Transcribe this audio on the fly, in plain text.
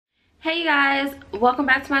Hey you guys, welcome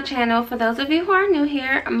back to my channel. For those of you who are new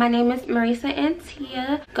here, my name is Marisa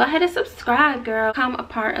Antia. Go ahead and subscribe, girl. Become a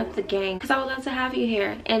part of the gang because I would love to have you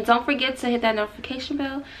here. And don't forget to hit that notification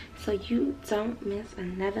bell so you don't miss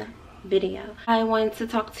another video. I wanted to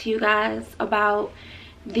talk to you guys about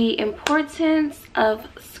the importance of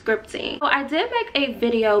scripting. So I did make a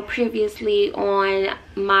video previously on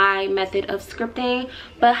my method of scripting,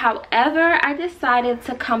 but however I decided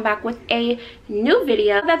to come back with a new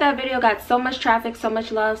video. That video got so much traffic, so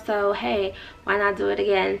much love, so hey, why not do it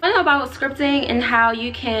again? I know about scripting and how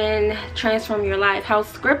you can transform your life, how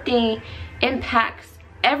scripting impacts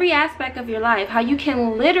every aspect of your life, how you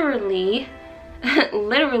can literally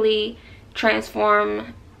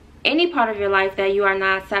transform any part of your life that you are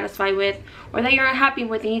not satisfied with or that you're unhappy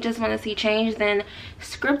with and you just want to see change. Then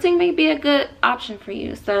scripting may be a good option for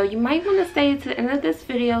you. So you might want to stay to the end of this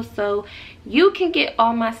video so you can get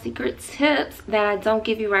all my secret tips that I don't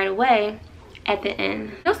give you right away at the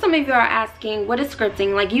end. I know some of you are asking, what is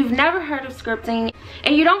scripting? Like, you've never heard of scripting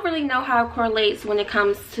and you don't really know how it correlates when it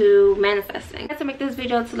comes to manifesting. I had to make this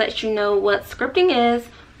video to let you know what scripting is,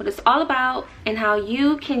 what it's all about, and how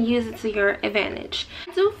you can use it to your advantage.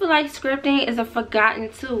 I do feel like scripting is a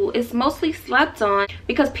forgotten tool. It's mostly slept on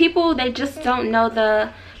because people, they just don't know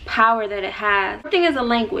the power that it has. Scripting is a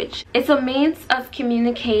language. It's a means of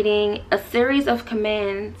communicating a series of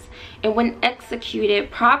commands, and when executed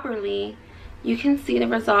properly, you can see the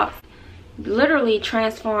results literally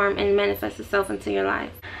transform and manifest itself into your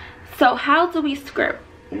life. So how do we script?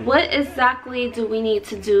 What exactly do we need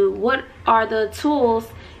to do? What are the tools,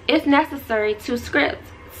 if necessary, to script?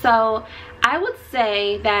 So I would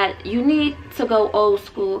say that you need to go old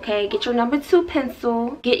school, okay? Get your #2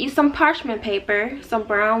 pencil, get you some parchment paper, some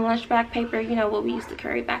brown lunchback paper, you know what we used to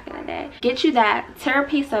carry back in the day. Get you that, tear a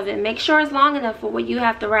piece of it, make sure it's long enough for what you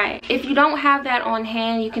have to write. If you don't have that on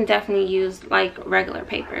hand, you can definitely use like regular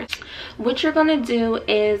paper. What you're gonna do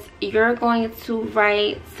is you're going to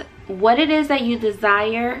write what it is that you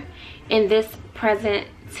desire in this present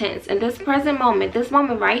tense, in this present moment, this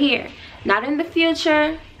moment right here, not in the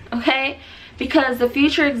future, okay? Because the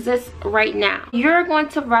future exists right now. You're going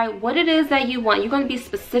to write what it is that you want. You're going to be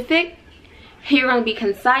specific, you're going to be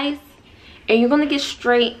concise, and you're going to get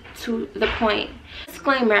straight to the point.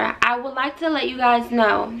 Disclaimer, I would like to let you guys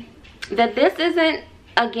know that this isn't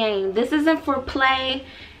a game. This isn't for play.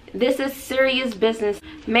 This is serious business.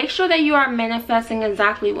 Make sure that you are manifesting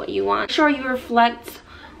exactly what you want. Make sure you reflect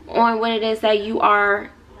on what it is that you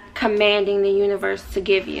are commanding the universe to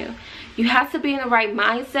give you. You have to be in the right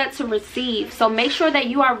mindset to receive. So make sure that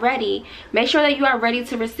you are ready. Make sure that you are ready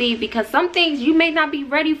to receive, because some things you may not be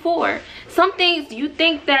ready for. Some things you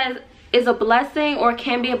think that is a blessing or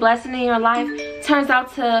can be a blessing in your life turns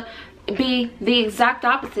out to be the exact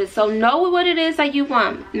opposite. So know what it is that you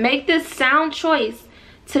want. Make this sound choice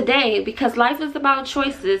today, because life is about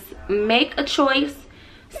choices. Make a choice,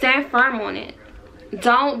 stand firm on it.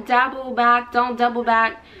 Don't dabble back, don't double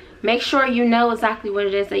back. Make sure you know exactly what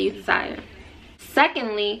it is that you desire.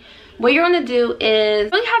 Secondly, what you're going to do is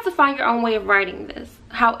you really have to find your own way of writing this.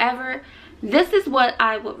 However, this is what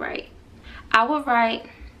I would write. I would write,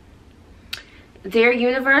 Dear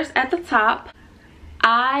Universe at the top,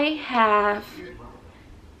 I have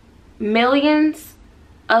millions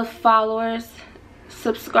of followers,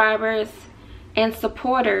 subscribers, and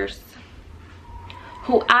supporters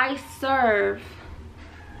who I serve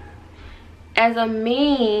as a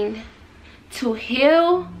means to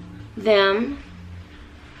heal them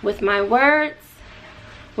with my words,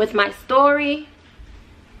 with my story,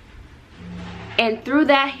 and through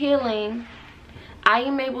that healing I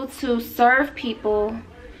am able to serve people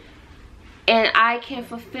and I can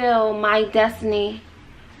fulfill my destiny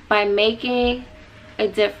by making a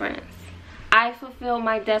difference. I fulfill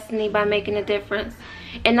my destiny by making a difference,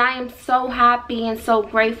 and I am so happy and so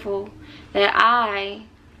grateful that I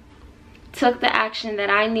took the action that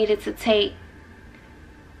I needed to take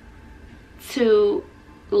to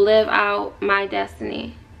live out my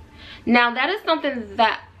destiny. Now that is something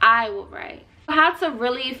that I will write. How to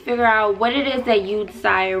really figure out what it is that you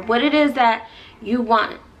desire, what it is that you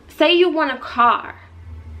want. Say you want a car.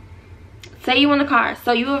 Say you want a car.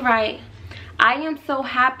 So you will write, I am so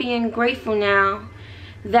happy and grateful now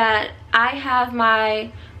that I have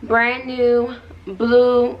my brand new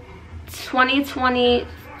blue 2020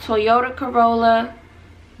 Toyota Corolla.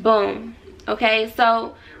 Boom. Okay,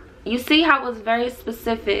 so you see how it was very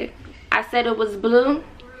specific. I said it was blue,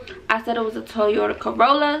 I said it was a Toyota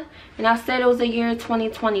Corolla, and I said it was the year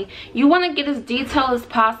 2020. You want to get as detailed as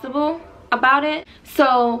possible about it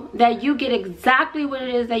so that you get exactly what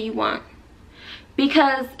it is that you want.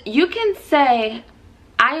 Because you can say,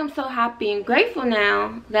 I am so happy and grateful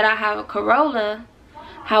now that I have a Corolla.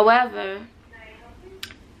 However,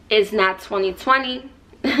 it's not 2020.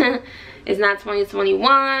 It's not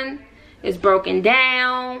 2021. It's broken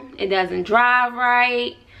down. It doesn't drive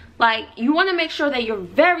right. Like, you want to make sure that you're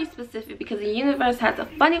very specific, because the universe has a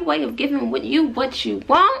funny way of giving what you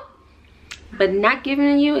want, but not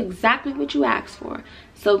giving you exactly what you asked for.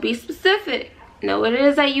 So be specific. Know what it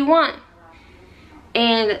is that you want.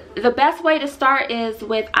 And the best way to start is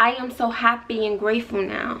with I am so happy and grateful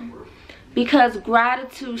now. Because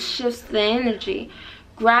gratitude shifts the energy.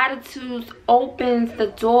 Gratitude opens the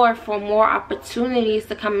door for more opportunities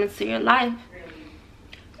to come into your life.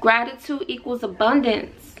 Gratitude equals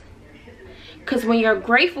abundance. Because when you're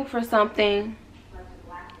grateful for something,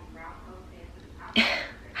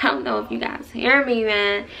 I don't know if you guys hear me,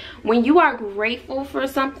 man. When you are grateful for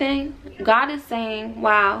something, God is saying,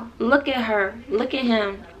 wow, look at her, look at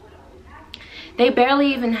him. They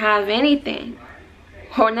barely even have anything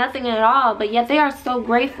or nothing at all, but yet they are so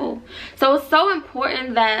grateful. So it's so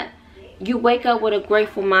important that you wake up with a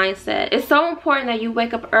grateful mindset. It's so important that you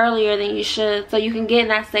wake up earlier than you should, so you can get in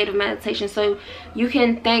that state of meditation, so you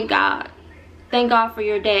can thank God. Thank God for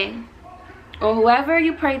your day. Or whoever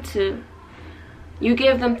you pray to, you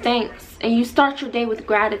give them thanks and you start your day with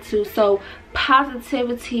gratitude. So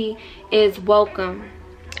positivity is welcome.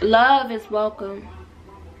 Love is welcome.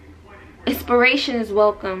 Inspiration is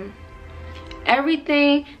welcome.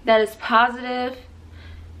 Everything that is positive,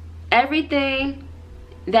 everything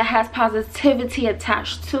that has positivity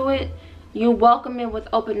attached to it, you welcome it with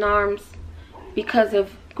open arms because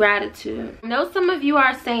of gratitude. I know some of you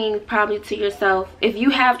are saying probably to yourself, if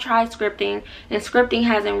you have tried scripting and scripting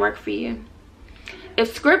hasn't worked for you.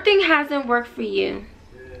 If scripting hasn't worked for you,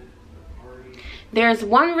 there's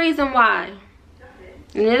one reason why,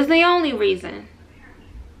 and it is the only reason.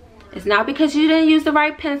 It's not because you didn't use the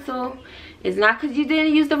right pencil. It's not because you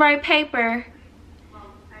didn't use the right paper.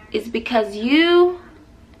 It's because you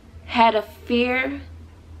had a fear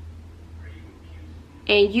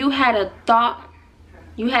and you had a thought,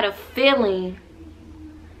 you had a feeling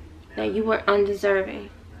that you were undeserving.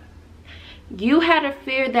 You had a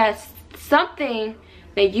fear that something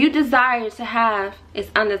that you desire to have is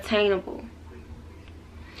unattainable.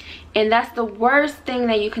 And that's the worst thing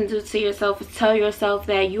that you can do to yourself, is tell yourself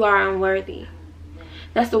that you are unworthy.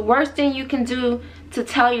 That's the worst thing you can do, to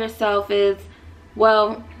tell yourself is,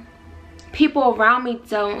 well, people around me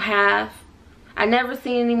don't have. I never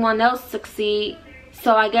seen anyone else succeed,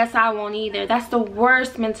 so I guess I won't either. That's the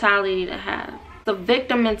worst mentality to have. The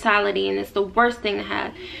victim mentality, and it's the worst thing to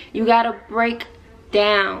have. You gotta break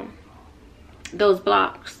down those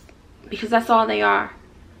blocks, because that's all they are.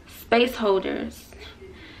 Space holders.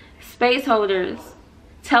 Space holders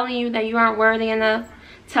telling you that you aren't worthy enough,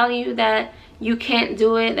 telling you that you can't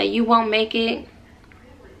do it, that you won't make it.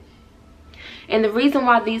 And the reason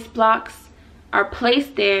why these blocks are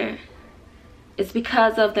placed there is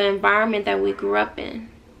because of the environment that we grew up in.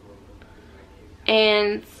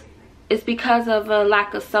 And it's because of a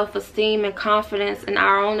lack of self-esteem and confidence in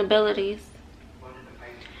our own abilities.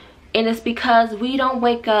 And it's because we don't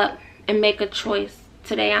wake up and make a choice.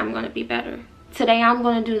 Today I'm going to be better. Today I'm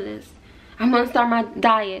going to do this. I'm going to start my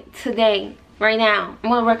diet today, right now. I'm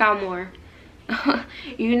going to work out more.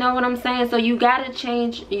 You know what I'm saying? So you got to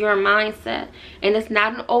change your mindset. And it's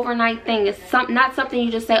not an overnight thing. It's not something you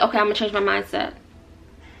just say, okay, I'm going to change my mindset.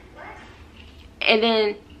 And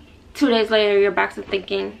then 2 days later, you're back to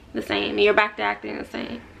thinking the same. You're back to acting the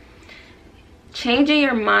same. Changing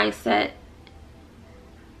your mindset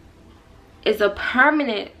is a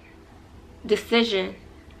permanent decision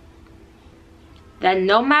that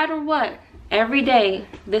no matter what, every day,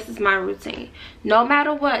 this is my routine. No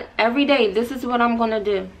matter what, every day, this is what I'm going to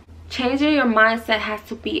do. Changing your mindset has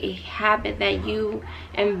to be a habit that you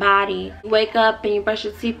embody. You wake up and you brush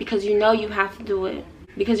your teeth because you know you have to do it.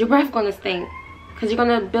 Because your breath's going to stink. Because you're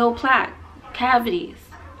going to build plaque, cavities.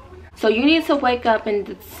 So you need to wake up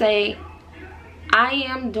and say, I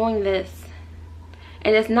am doing this.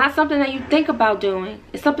 And it's not something that you think about doing.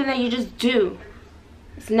 It's something that you just do.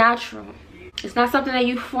 It's natural. It's not something that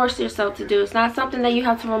you force yourself to do. It's not something that you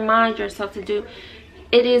have to remind yourself to do.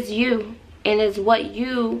 It is you. And it's what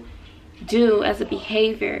you do as a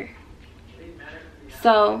behavior.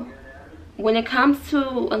 So when it comes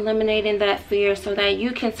to eliminating that fear so that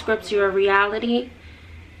you can script your reality,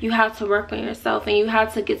 you have to work on yourself. And you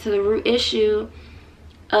have to get to the root issue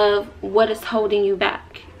of what is holding you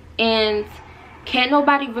back. And can't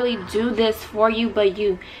nobody really do this for you but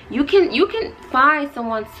you. You can find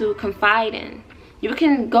someone to confide in. You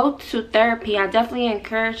can go to therapy. I definitely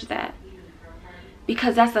encourage that,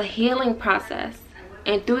 because that's a healing process.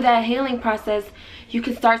 And through that healing process, you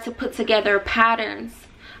can start to put together patterns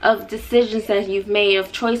of decisions that you've made,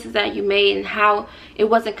 of choices that you made, and how it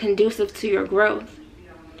wasn't conducive to your growth.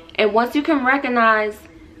 And once you can recognize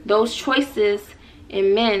those choices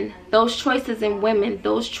in men, those choices in women,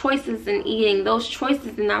 those choices in eating, those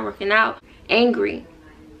choices in not working out, angry,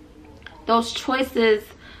 those choices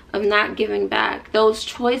of not giving back, those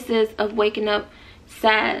choices of waking up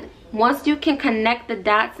sad. Once you can connect the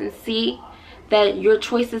dots and see that your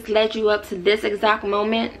choices led you up to this exact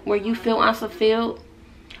moment where you feel unfulfilled,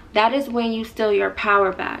 that is when you steal your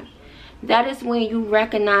power back. That is when you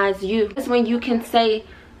recognize you. That's when you can say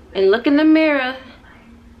and look in the mirror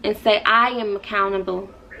and say, I am accountable.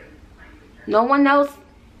 No one else.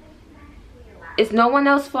 It's no one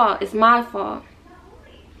else's fault. It's my fault.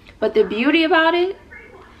 But the beauty about it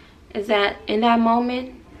is that in that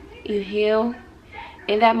moment, you heal.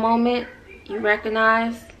 In that moment, you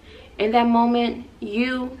recognize. In that moment,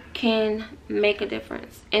 you can make a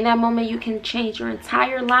difference. In that moment, you can change your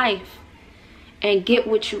entire life and get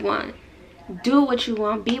what you want. Do what you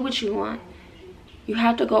want. Be what you want. You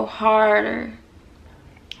have to go harder.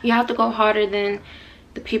 You have to go harder than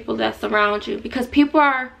the people that surround you. Because people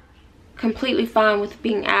are completely fine with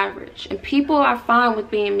being average. And people are fine with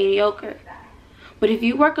being mediocre. But if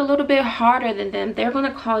you work a little bit harder than them, they're going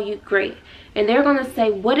to call you great. And they're going to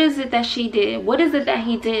say, what is it that she did? What is it that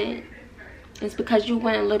he did? It's because you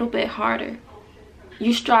went a little bit harder.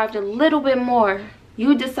 You strived a little bit more.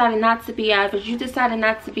 You decided not to be average. You decided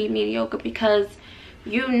not to be mediocre because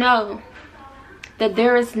you know that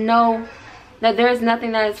there is nothing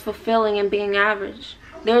that is fulfilling in being average.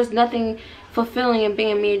 There is nothing fulfilling in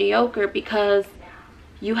being mediocre because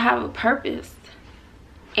you have a purpose.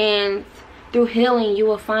 And through healing, you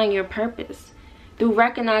will find your purpose. Through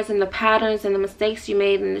recognizing the patterns and the mistakes you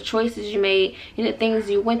made and the choices you made and the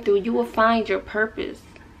things you went through, you will find your purpose.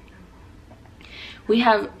 We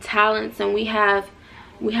have talents and we have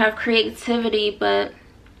creativity, but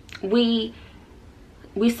we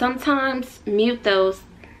sometimes mute those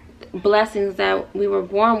blessings that we were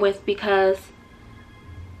born with because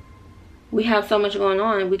we have so much going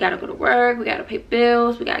on. We gotta go to work, we gotta pay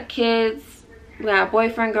bills, we got kids, we got a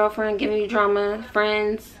boyfriend, girlfriend, giving you drama,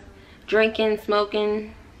 friends, drinking,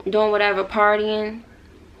 smoking, doing whatever, partying.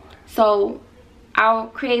 So our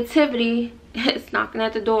creativity is knocking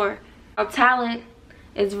at the door. Our talent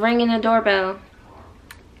is ringing the doorbell.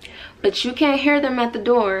 But you can't hear them at the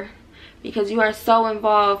door because you are so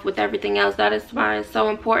involved with everything else. That is why it's so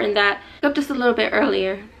important that you wake up just a little bit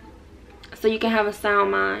earlier so you can have a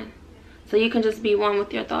sound mind. So you can just be one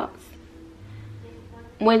with your thoughts.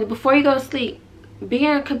 Before you go to sleep, be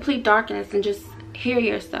in complete darkness and just hear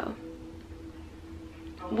yourself.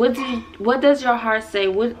 What does your heart say?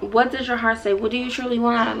 What does your heart say? What do you truly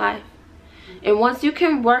want out of life? And once you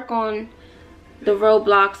can work on the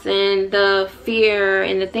roadblocks and the fear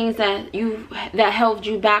and the things that held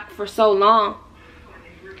you back for so long,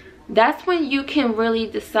 that's when you can really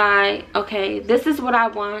decide, okay, this is what I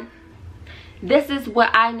want. This is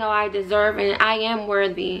what I know I deserve and I am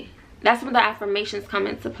worthy. That's when the affirmations come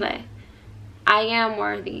into play. I am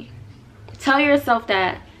worthy. Tell yourself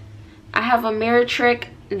that. I have a mirror trick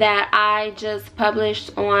that I just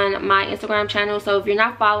published on my Instagram channel. So if you're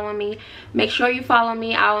not following me, make sure you follow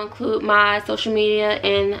me. I'll include my social media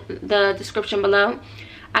in the description below.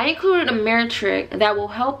 I included a mirror trick that will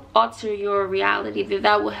help alter your reality,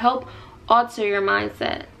 that will help alter your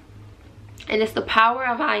mindset. And it's the power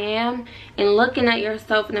of I am and looking at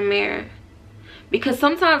yourself in the mirror. Because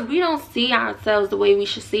sometimes we don't see ourselves the way we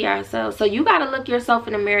should see ourselves. So you got to look yourself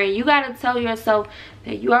in the mirror. You got to tell yourself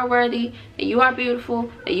that you are worthy, that you are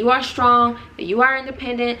beautiful, that you are strong, that you are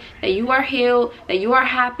independent, that you are healed, that you are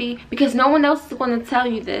happy. Because no one else is going to tell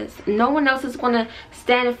you this. No one else is going to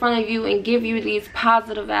stand in front of you and give you these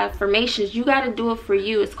positive affirmations. You got to do it for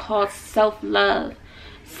you. It's called self-love,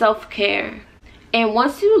 self-care. And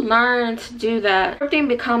once you learn to do that, everything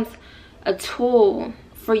becomes a tool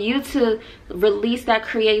for you to release that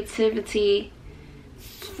creativity,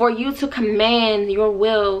 for you to command your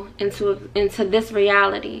will into this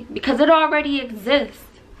reality, because it already exists,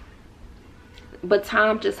 but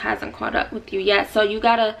time just hasn't caught up with you yet. So you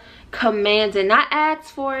gotta command it, not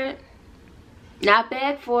ask for it, not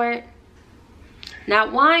beg for it,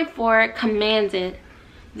 not whine for it. Command it.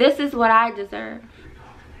 This is what I deserve.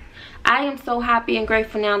 I am so happy and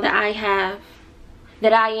grateful now that I have,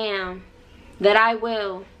 that I am, that I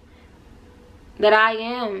will, that I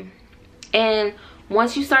am. And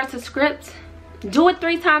once you start to script, do it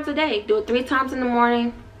 3 times a day. Do it 3 times in the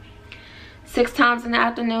morning, 6 times in the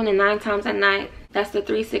afternoon, and 9 times at night. That's the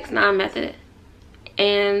 3-6-9 method.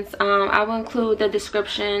 and I will include the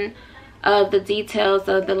description of the details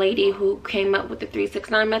of the lady who came up with the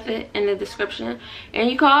 369 method in the description.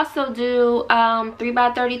 And you can also do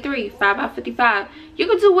 3x33, 5x55. You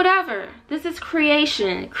can do whatever. This is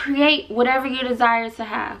creation. Create whatever you desire to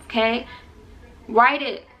have, okay? Write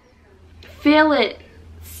it, feel it,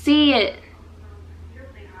 see it,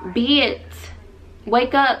 be it.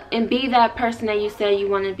 Wake up and be that person that you say you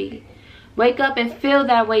want to be. Wake up and feel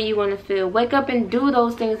that way you want to feel. Wake up and do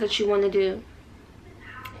those things that you want to do.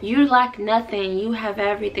 You lack nothing. You have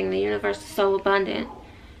everything. The universe is so abundant.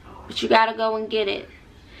 But you gotta go and get it.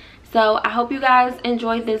 So I hope you guys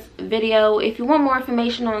enjoyed this video. If you want more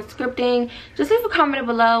information on scripting, just leave a comment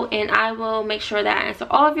below and I will make sure that I answer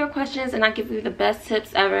all of your questions and I give you the best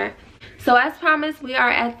tips ever. So as promised, we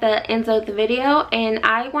are at the end of the video and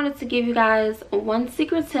I wanted to give you guys one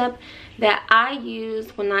secret tip that I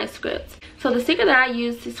use when I script. So the secret that I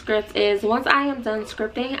use to script is, once I am done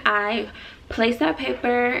scripting, I place that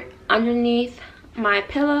paper underneath my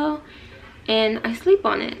pillow and I sleep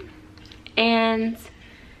on it. And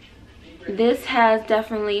this has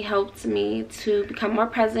definitely helped me to become more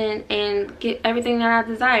present and get everything that I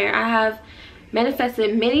desire. I have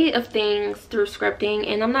manifested many of things through scripting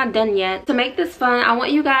and I'm not done yet. To make this fun, I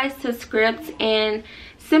want you guys to script and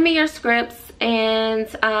send me your scripts, and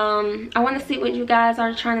I want to see what you guys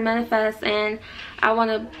are trying to manifest, and I want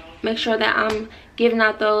to make sure that I'm giving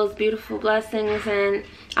out those beautiful blessings and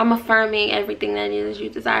I'm affirming everything that it is you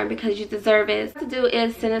desire, because you deserve it. What to do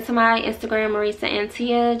is send it to my Instagram, Marisa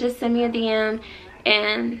Antia. Just send me a DM,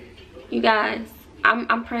 and you guys,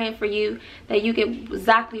 I'm praying for you that you get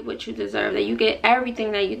exactly what you deserve, that you get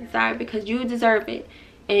everything that you desire, because you deserve it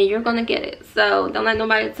and you're gonna get it. So don't let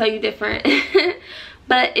nobody tell you different.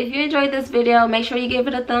 But if you enjoyed this video, make sure you give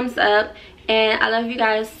it a thumbs up. And I love you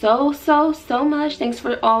guys so much. Thanks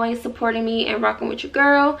for always supporting me and rocking with your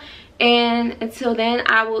girl. And until then,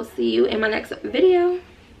 I will see you in my next video.